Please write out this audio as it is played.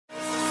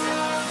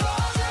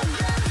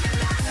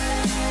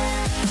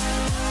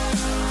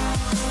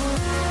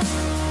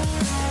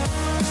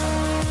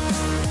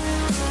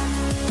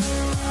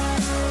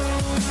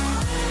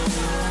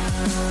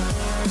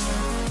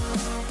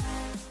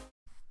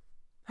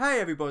Hey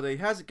everybody,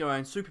 how's it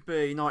going? Super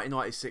B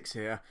 1996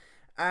 here,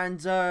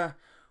 and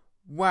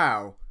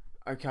wow,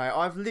 okay,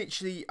 I've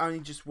literally only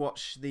just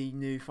watched the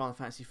new Final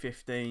Fantasy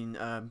 15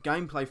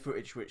 gameplay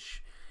footage,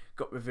 which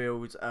got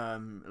revealed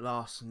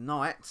last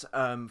night.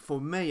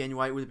 For me,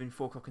 anyway, it would have been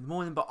 4 o'clock in the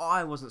morning, but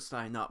I wasn't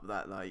staying up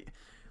that late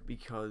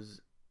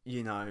because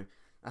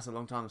that's a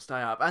long time to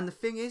stay up. And the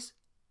thing is,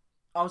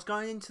 I was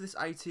going into this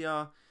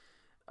ATR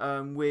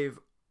with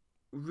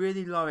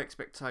really low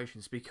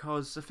expectations,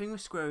 because the thing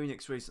with Square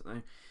Enix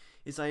recently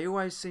is they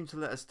always seem to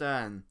let us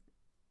down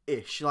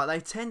ish. Like, they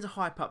tend to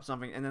hype up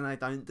something and then they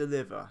don't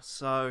deliver.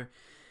 So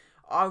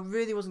I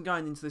really wasn't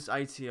going into this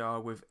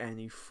ATR with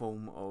any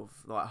form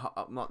of like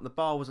the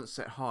bar wasn't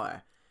set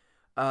high.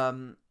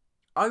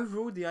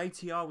 Overall the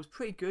ATR was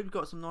pretty good. We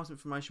got some nice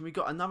information. We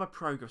got another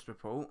progress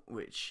report,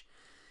 which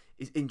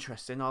is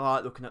interesting. I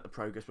like looking at the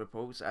progress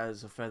reports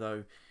as a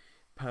fellow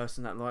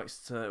person that likes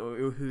to,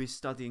 or who is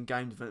studying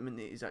game development.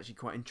 It is actually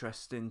quite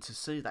interesting to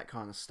see that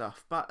kind of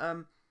stuff. But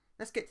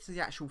let's get to the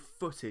actual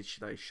footage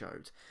they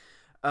showed.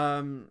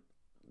 The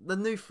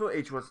new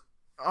footage was,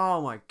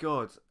 oh my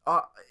god,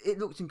 it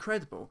looked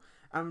incredible.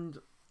 And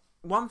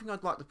one thing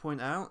I'd like to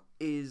point out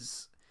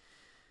is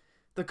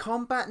the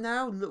combat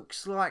now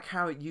looks like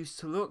how it used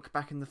to look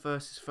back in the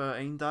Versus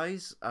 13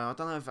 days. I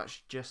don't know if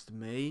that's just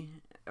me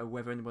or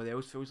whether anybody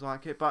else feels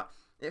like it, but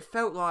it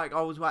felt like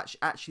I was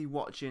actually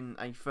watching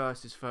a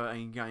Versus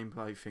 13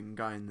 gameplay thing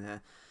going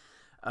there.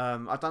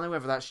 I don't know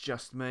whether that's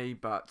just me,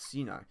 but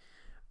you know.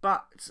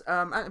 But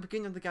at the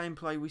beginning of the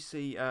gameplay, we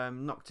see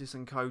Noctis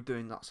and Co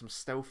doing like some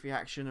stealthy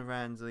action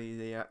around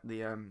the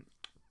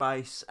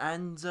base,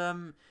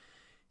 and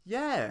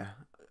yeah,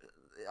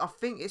 I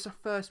think it's the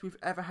first we've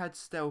ever had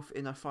stealth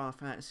in a Final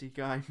Fantasy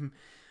game.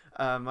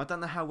 I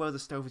don't know how well the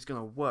stealth is going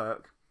to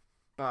work,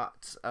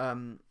 but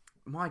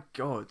my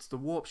god, the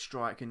warp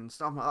striking and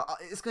stuff,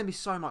 it's going to be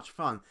so much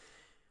fun.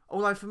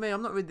 Although for me,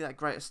 I'm not really that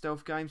great at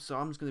stealth games, so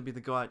I'm just going to be the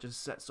guy that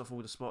just sets off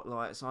all the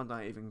spotlights. I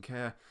don't even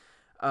care.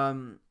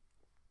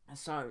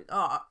 So,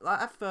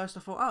 like at first I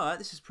thought, oh,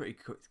 this is pretty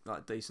cool,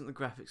 like decent. The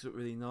graphics look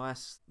really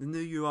nice. The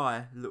new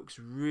UI looks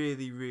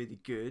really, really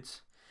good.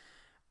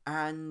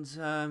 And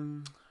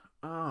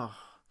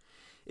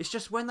it's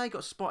just when they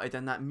got spotted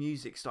and that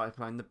music started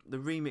playing, the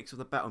remix of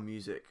the battle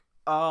music.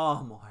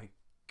 Oh my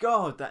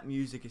god, that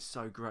music is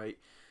so great.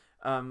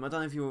 I don't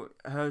know if you've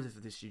heard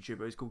of this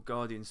YouTuber. He's called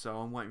Guardian, so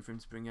I'm waiting for him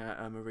to bring out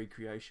a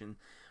recreation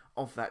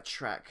of that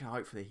track.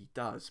 Hopefully he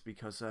does,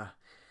 because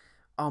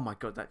oh my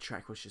god, that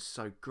track was just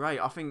so great.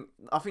 I think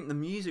the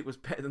music was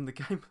better than the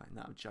gameplay.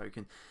 No, I'm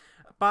joking.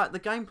 But the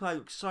gameplay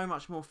looks so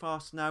much more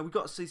fast now. We've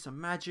got to see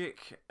some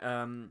magic,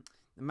 the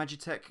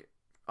Magitech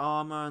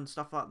armor and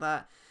stuff like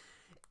that.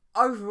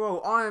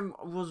 Overall,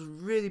 was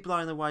really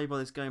blown away by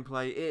this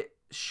gameplay. It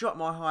shot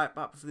my hype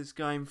up for this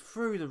game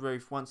through the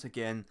roof once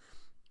again.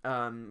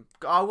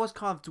 I was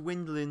kind of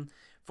dwindling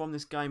from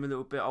this game a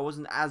little bit. I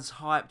wasn't as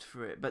hyped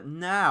for it, but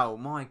now,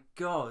 my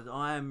god,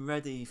 I am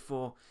ready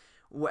for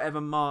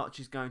whatever March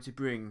is going to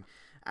bring,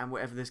 and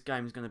whatever this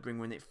game is going to bring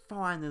when it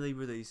finally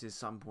releases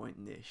some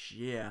point this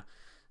year.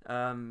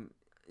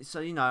 So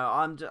you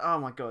know, oh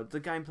my god, the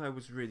gameplay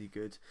was really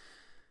good.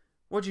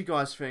 What do you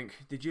guys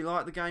think? Did you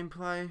like the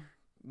gameplay?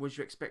 Was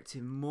you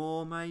expecting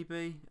more,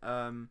 maybe?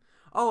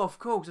 Oh, of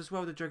course, as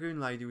well, the Dragoon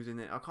lady was in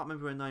it. I can't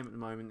remember her name at the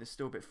moment. It's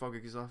still a bit foggy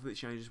because I've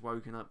literally only just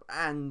woken up,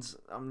 and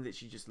I'm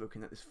literally just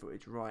looking at this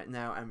footage right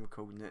now and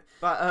recording it.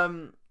 But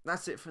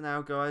that's it for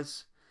now,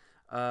 guys.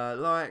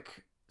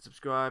 Like,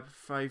 subscribe,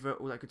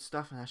 favourite, all that good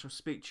stuff, and I shall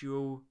speak to you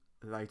all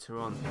later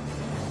on.